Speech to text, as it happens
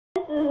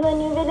is the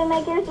new video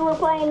makers. We're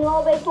playing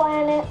Little Big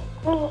Planet.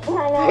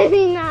 I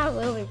mean, not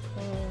Little Big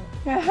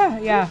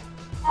Planet. Yeah.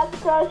 House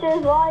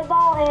Crushers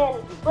volleyball,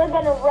 and we're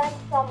gonna rent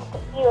some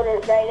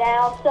computers right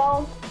now.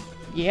 So.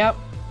 Yep.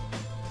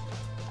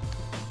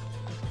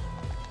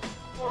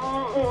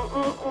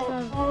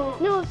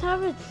 No, let's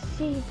have it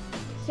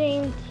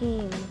same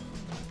team.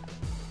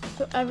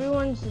 So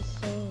everyone's the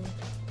same.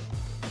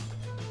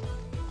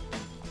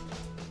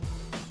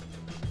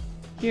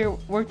 Here,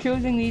 we're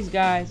choosing these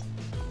guys.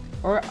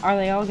 Or are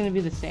they all gonna be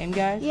the same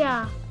guys?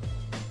 Yeah.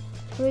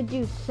 We'll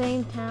do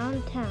same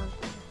town.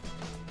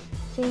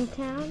 Same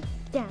town,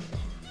 downtown.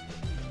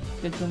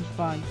 This one's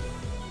fun.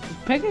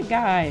 Just pick a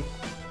guy.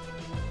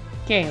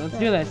 Okay, let's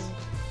do this.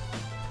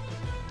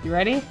 You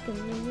ready?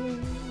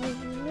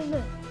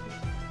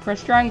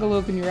 Press triangle,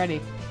 Luke, when you're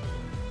ready.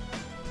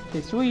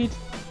 Okay, sweet.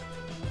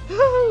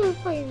 Oh,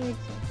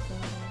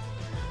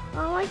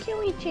 why can't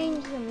we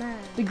change the map?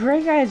 The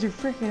gray guys are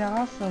freaking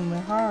awesome.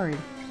 They're hard.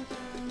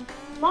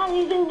 Mom,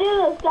 you can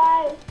do this,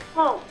 guys.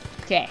 Come.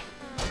 Okay.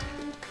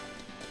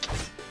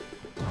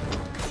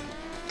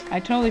 I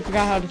totally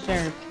forgot how to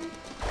serve.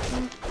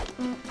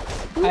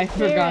 I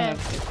forgot.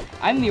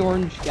 I'm the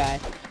orange guy.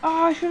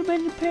 Oh, I should have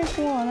been the pink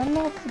one. I'm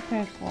not the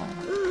pink one.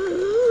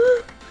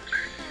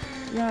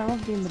 Yeah, I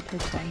love being the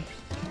pink one.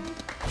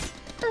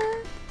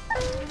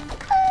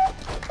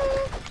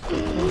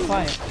 I'm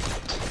quiet.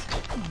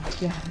 Oh my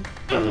god.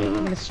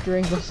 I'm gonna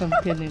strangle some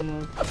kid named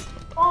Luke.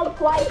 Oh,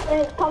 twice and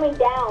it's coming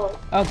down.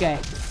 Okay.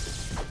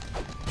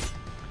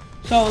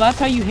 So that's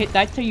how you hit.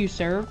 That's how you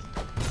serve.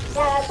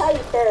 Yeah, that's how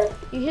you serve.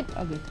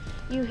 Okay.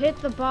 You hit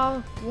the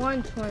ball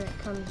once when it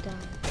comes down.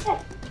 So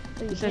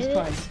It says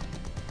twice.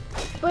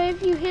 But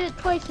if you hit it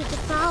twice, it's a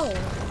foul.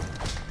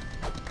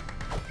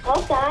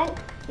 No, son.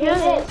 You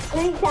Yeah. hit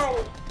 3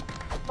 times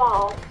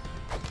ball.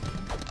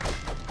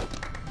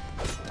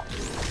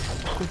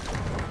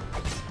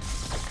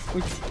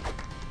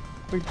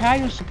 We're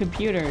tied with the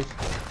computers.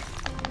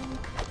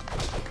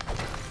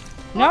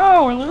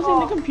 No, we're losing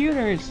the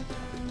computers.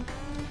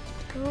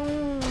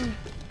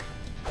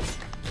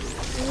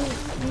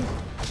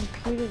 These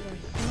computers are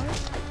smart.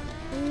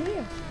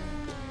 Yeah.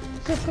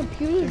 So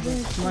computers They're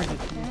are smart.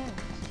 fast.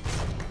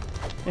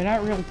 They're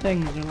not real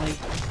things. They're like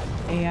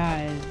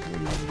AIs,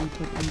 and then we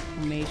put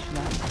information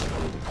on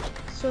them.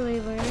 So they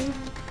learn.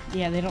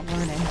 Yeah, they don't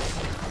learn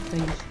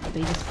anything.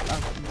 They just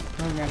are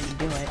programmed to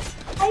do it.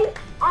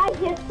 I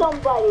hit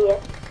somebody.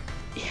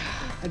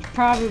 It's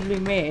probably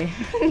me.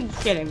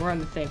 Just kidding. We're on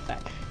the same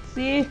side.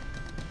 See?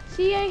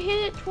 See, I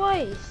hit it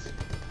twice.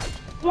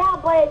 Yeah,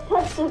 but it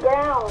touched the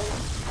ground.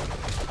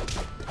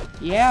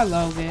 Yeah,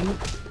 Logan.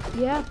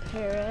 Yeah,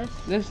 Paris.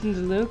 Listen to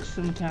Luke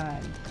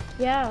sometime.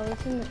 Yeah,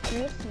 listen to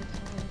Paris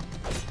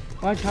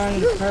sometime. Watch hard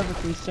and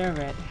perfectly serve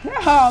it.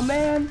 Oh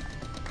man,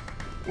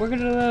 we're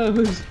gonna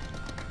lose.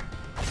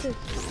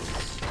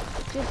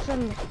 Just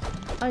some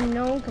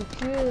unknown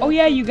computer. Oh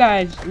yeah, you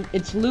guys,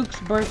 it's Luke's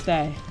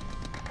birthday.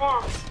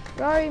 Yeah.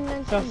 Rory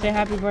mentioned. So say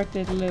happy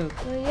birthday to Luke.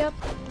 Yep.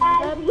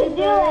 Happy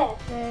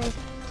birthday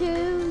to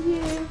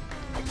you.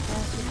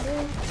 Happy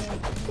birthday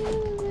to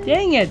you.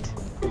 Dang it!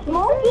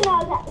 Smoking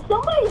on that.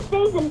 Somebody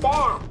stays in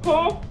back,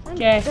 okay? I'm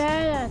Okay.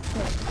 bad at it.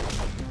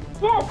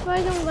 Yes. That's why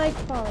I don't like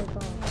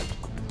volleyball.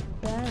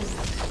 Bad.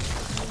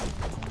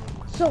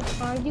 So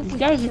hard you These can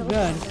guys are kill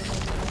good. somebody.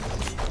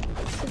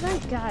 Cause they're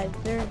guys,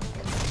 they're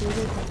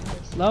computers.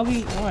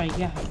 Logan, oh my god.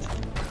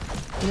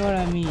 You know what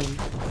I mean? You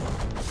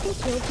can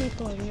kill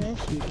people in this.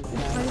 Shoot You it down.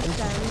 punch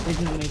them. It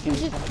doesn't make You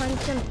any just sense. punch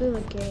them through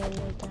the game and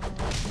they die.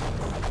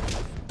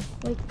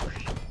 Like.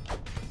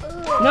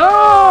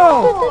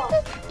 No!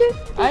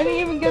 I didn't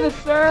even get a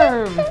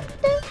serve.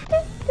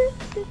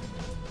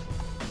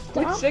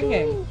 Quit Stop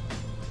singing. doing-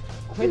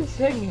 Quit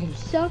singing.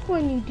 Stop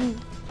when you do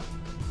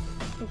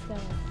like that.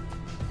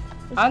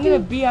 Let's I'm gonna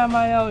do- be on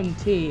my own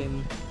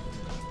team.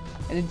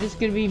 And it's just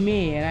gonna be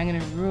me, and I'm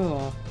gonna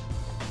rule.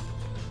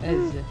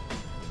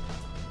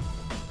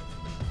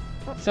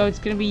 So it's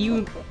gonna be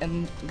you,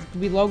 and it's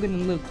gonna be Logan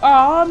and Luke.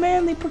 Oh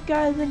man, they put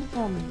guys in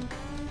for me.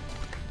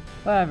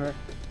 Whatever.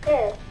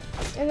 Here.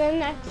 And then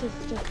next is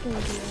just gonna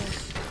be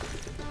us.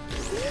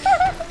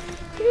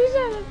 Who's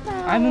at the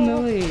foul? I'm in the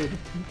lead.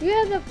 You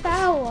have the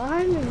foul.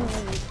 I'm in the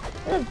lead.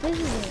 You're the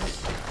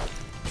visitors.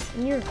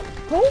 And you're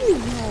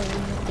home.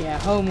 Yeah,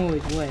 home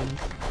always wins.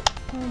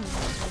 Home.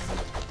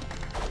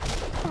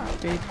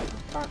 Big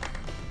Come on.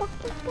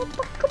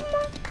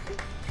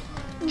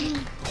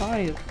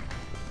 five.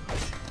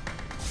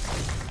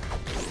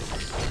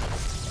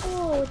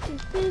 Oh, it's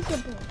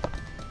invisible.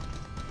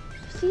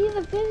 See,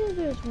 the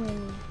visitors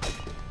win.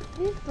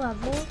 This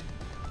level.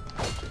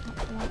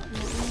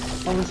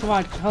 Oh, let's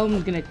watch.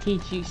 Home's gonna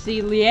teach you. See,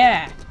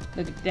 yeah.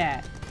 Look at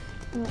that.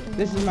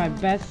 This is my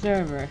best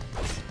server.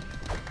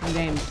 My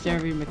name's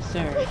Servy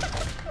McServe.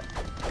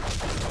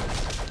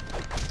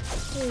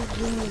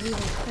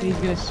 He's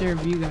gonna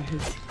serve you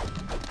guys.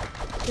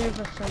 Serve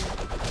us some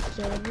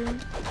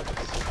serving.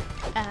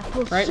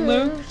 Apple Right, serves.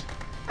 Luke?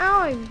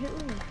 Ow, you hit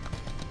my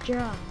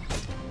jaw.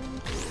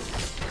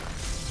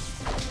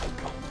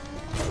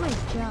 Hit my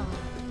jaw.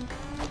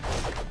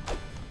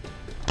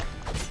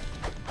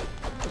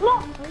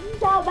 No,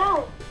 it's out of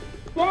bounds.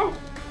 Yes.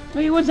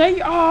 Wait, what's that? Oh,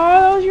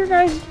 that was your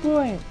guys'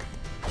 point.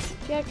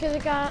 Yeah, because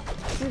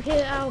you hit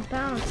it out of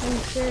bounds and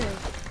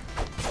serve.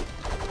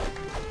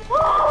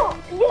 Oh,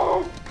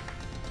 yes.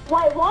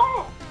 Wait,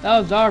 what? That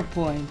was our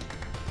point.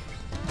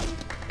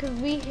 Because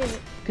we hit it.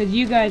 Because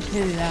you guys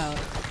hit it out.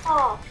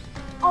 Oh,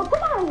 come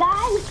on,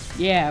 guys.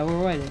 Yeah,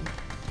 we're winning.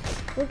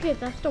 Okay,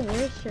 that's the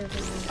worst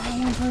server. I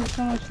want to play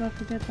so much left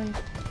for that thing.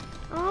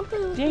 I'll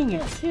play Dang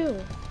it it. too.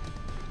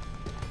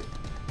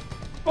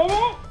 Hit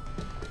it.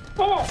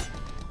 Hit it.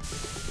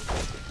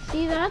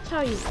 See, that's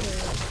how you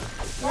serve.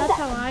 That's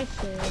how I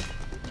serve.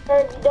 Or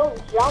you don't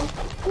jump.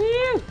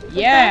 Woo! That's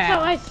Yeah. how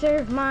I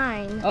serve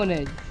mine. Oh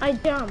no. I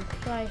jump,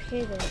 so I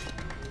hit it.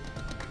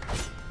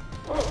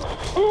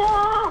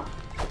 Yeah.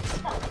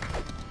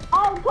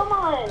 Oh, come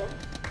on.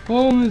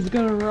 Home is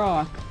gonna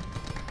rock.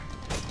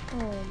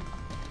 Home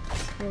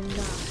will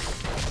not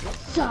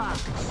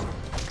socks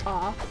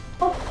off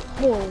Oh,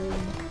 home.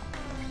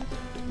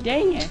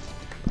 Dang it.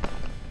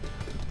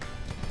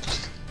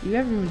 You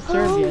haven't even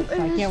served yet, so I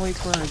it can't is- wait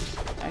for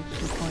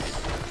extra points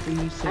for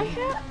you I serve.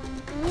 have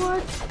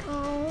what?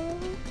 Oh.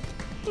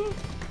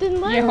 Then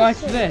let Yeah, us watch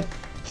serve. this.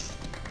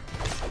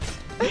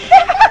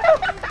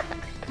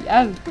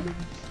 Yes,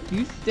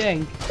 you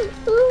stink.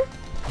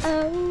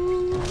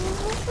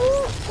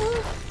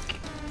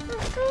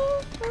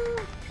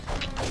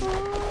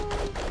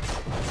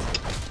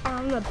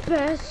 I'm the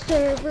best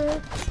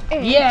server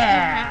in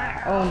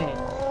Yeah! town. Own it.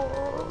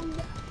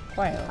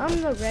 Quiet.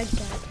 I'm the red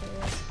guy.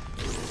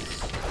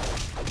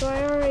 So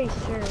I already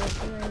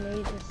served and I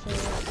made the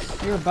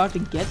serve. You're about to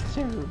get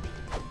served.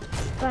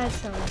 But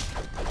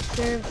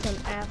serve some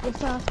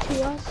applesauce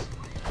to us.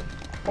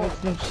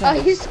 Makes no sense.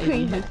 Ice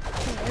cream. idiot.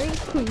 Dairy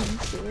Queen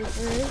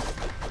servers.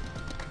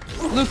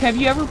 Luke, have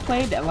you ever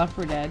played at Left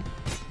 4 Dead?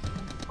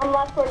 I'm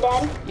Left 4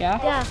 Dead. Yeah?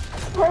 Yeah.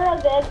 Heard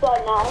of it,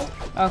 but no.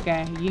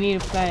 Okay, you need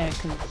to play it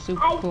because it's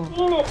super I've cool.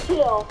 seen it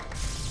too.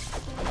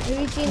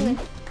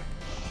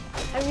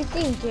 Have you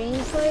seen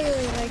gameplay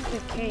or like the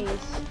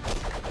case?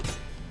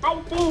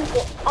 I've seen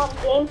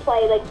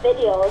gameplay, like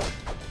videos.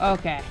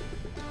 Okay.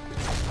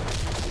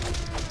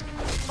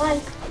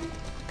 On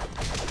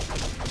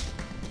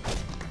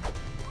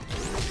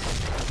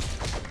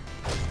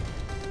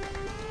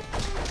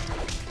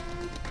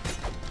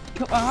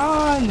Come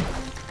on!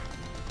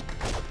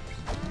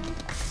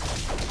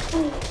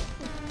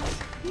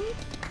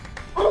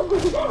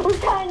 We're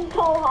trying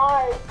so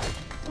hard.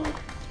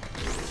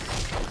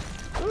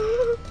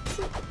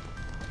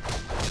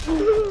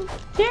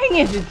 Dang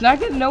it! It's not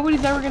gonna.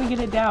 Nobody's ever gonna get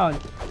it down.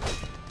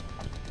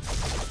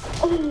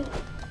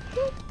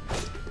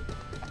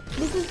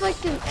 This is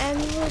like an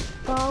endless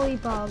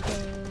volleyball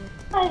game.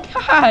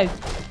 God!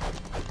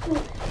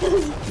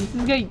 This is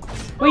gonna.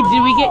 Wait,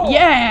 did we get?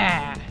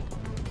 Yeah!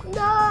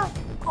 No!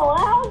 Oh,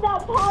 how is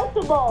that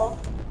possible?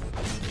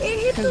 It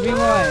hit 'Cause the we won.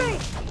 line!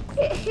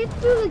 It hit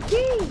through the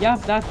gate!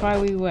 Yep, that's why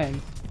we win.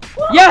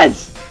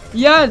 Yes!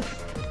 Yes!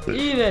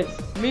 Eat it!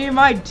 Me and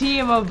my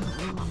team of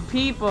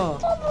people.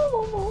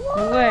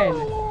 Win.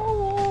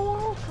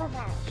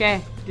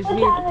 Okay, just What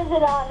need. time is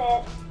it on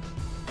it?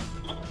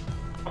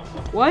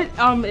 What?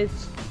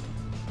 It's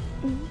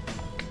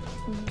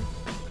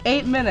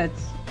 8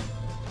 minutes.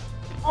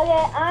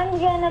 Okay, I'm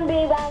gonna be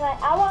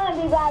I wanna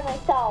be by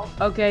myself.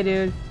 Okay,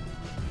 dude.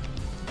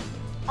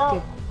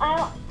 Okay.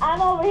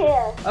 I'm over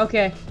here.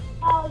 Okay.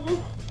 I'll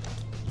just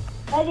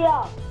ready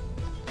up.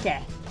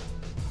 Okay.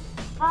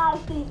 I'll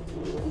see.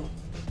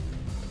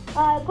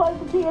 Put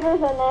computers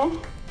in there.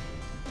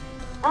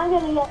 I'm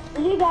gonna get,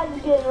 you guys are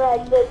getting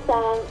ready this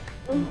time.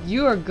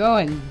 You are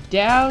going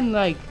down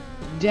like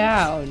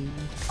down.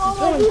 Oh,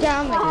 Going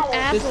down like an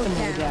apple System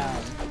way down. down.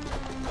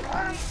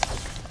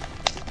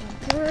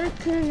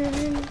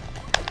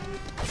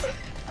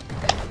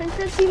 And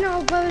since you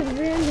know about it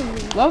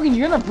randomly, Logan,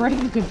 you're gonna break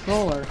the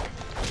controller.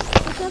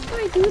 that's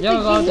what I do with Yo, the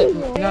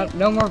Logan, Game Boy.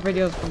 no more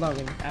videos for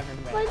Logan ever.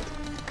 What?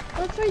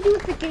 That's what I do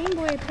with the Game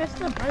Boy. I press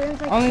the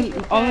buttons like Only super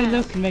Luke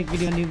fast. can make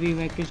video new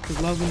makers because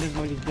Logan doesn't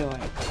know what he's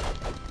doing.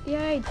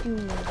 Yeah, I do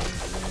know.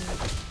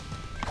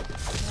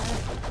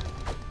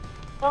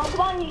 Oh,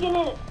 come on, you can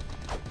hit it.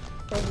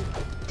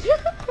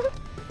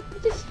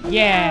 Just hit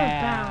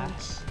Yeah. out of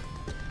bounds.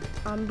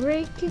 I'm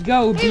breaking.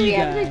 Go, Hey, we B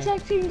have the guy.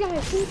 exact same guy.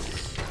 See?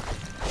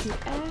 You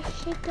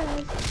ass it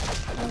does.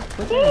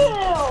 What's Ew!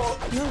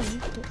 that? No, you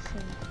put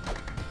some.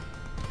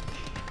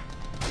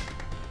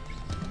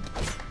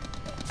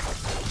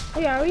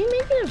 Wait, are we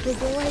making a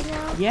video right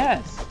now?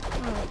 Yes.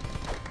 Oh,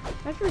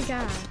 I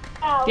forgot.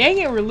 Ow. Dang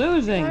it, we're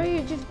losing. Sorry,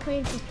 you're just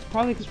playing for.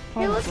 Probably because.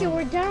 Hey, look it,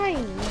 we're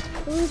dying.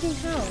 We're losing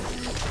health.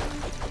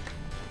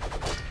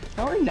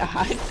 No, we're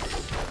not.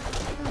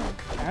 Oh,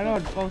 I don't know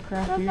what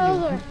bullcrap that you're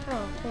was our doing.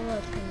 health. So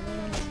let's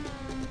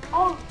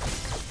Oh,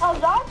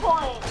 it's our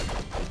point.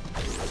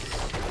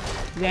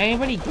 Did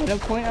anybody get a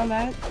point on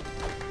that?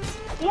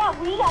 Yeah,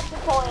 we got the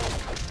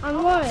point.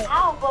 On what?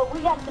 Ow, but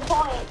we got the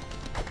point.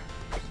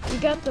 You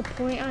got the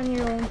point on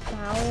your own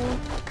foul?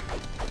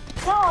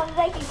 No, it's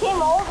like you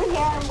came over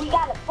here and we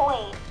got a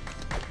point.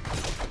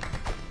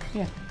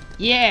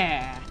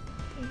 Yeah.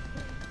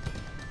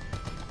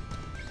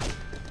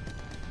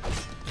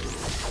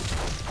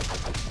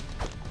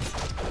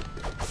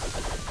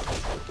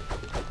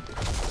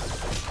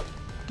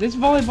 This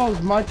volleyball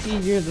is much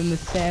easier than the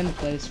sand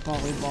place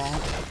volleyball.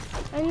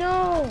 I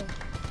know.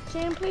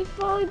 Sand place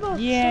volleyball.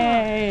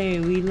 Yay!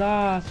 We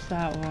lost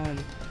that one.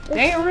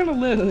 Dang it, we're gonna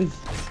lose.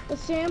 The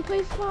sand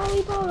place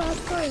volleyball, that's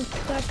what I'm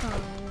stuck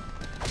on.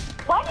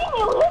 Why didn't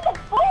you hit the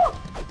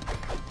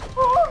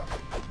floor?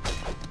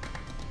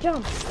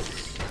 Jump.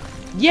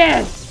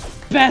 Yes!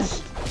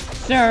 Best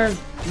serve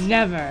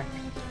never.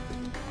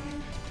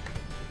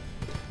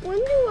 When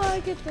do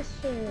I get to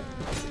serve?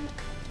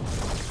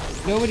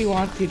 Nobody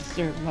wants you to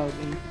serve,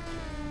 Logan.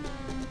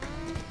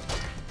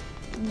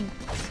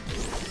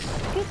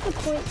 Get the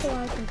point so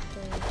I can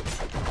serve.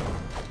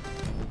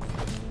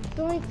 There's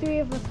only 3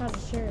 of us have to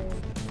serve.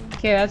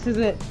 Okay, this is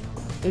it.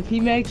 If he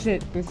makes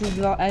it, this is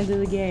the end of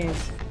the game.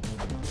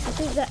 This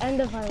is the end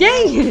of our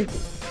Dang it!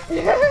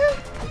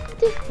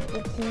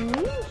 It's a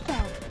new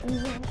stuff.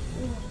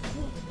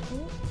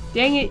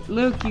 Dang it,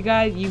 Luke,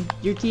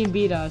 your team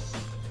beat us.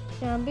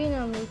 Yeah, I'm being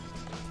on Luke.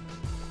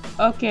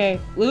 Okay,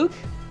 Luke?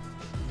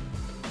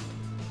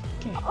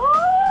 Okay.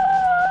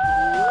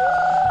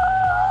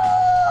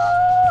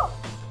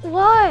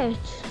 What?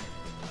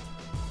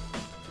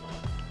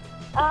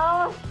 I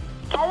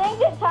think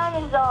the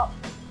time is up.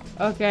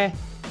 Okay.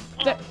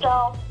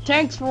 So,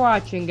 Thanks for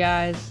watching,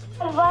 guys.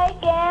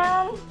 like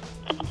and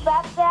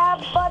slap that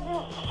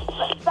button,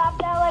 slap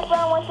that like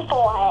button with the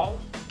forehead.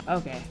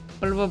 Okay.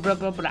 Blah, blah, blah,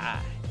 blah, blah.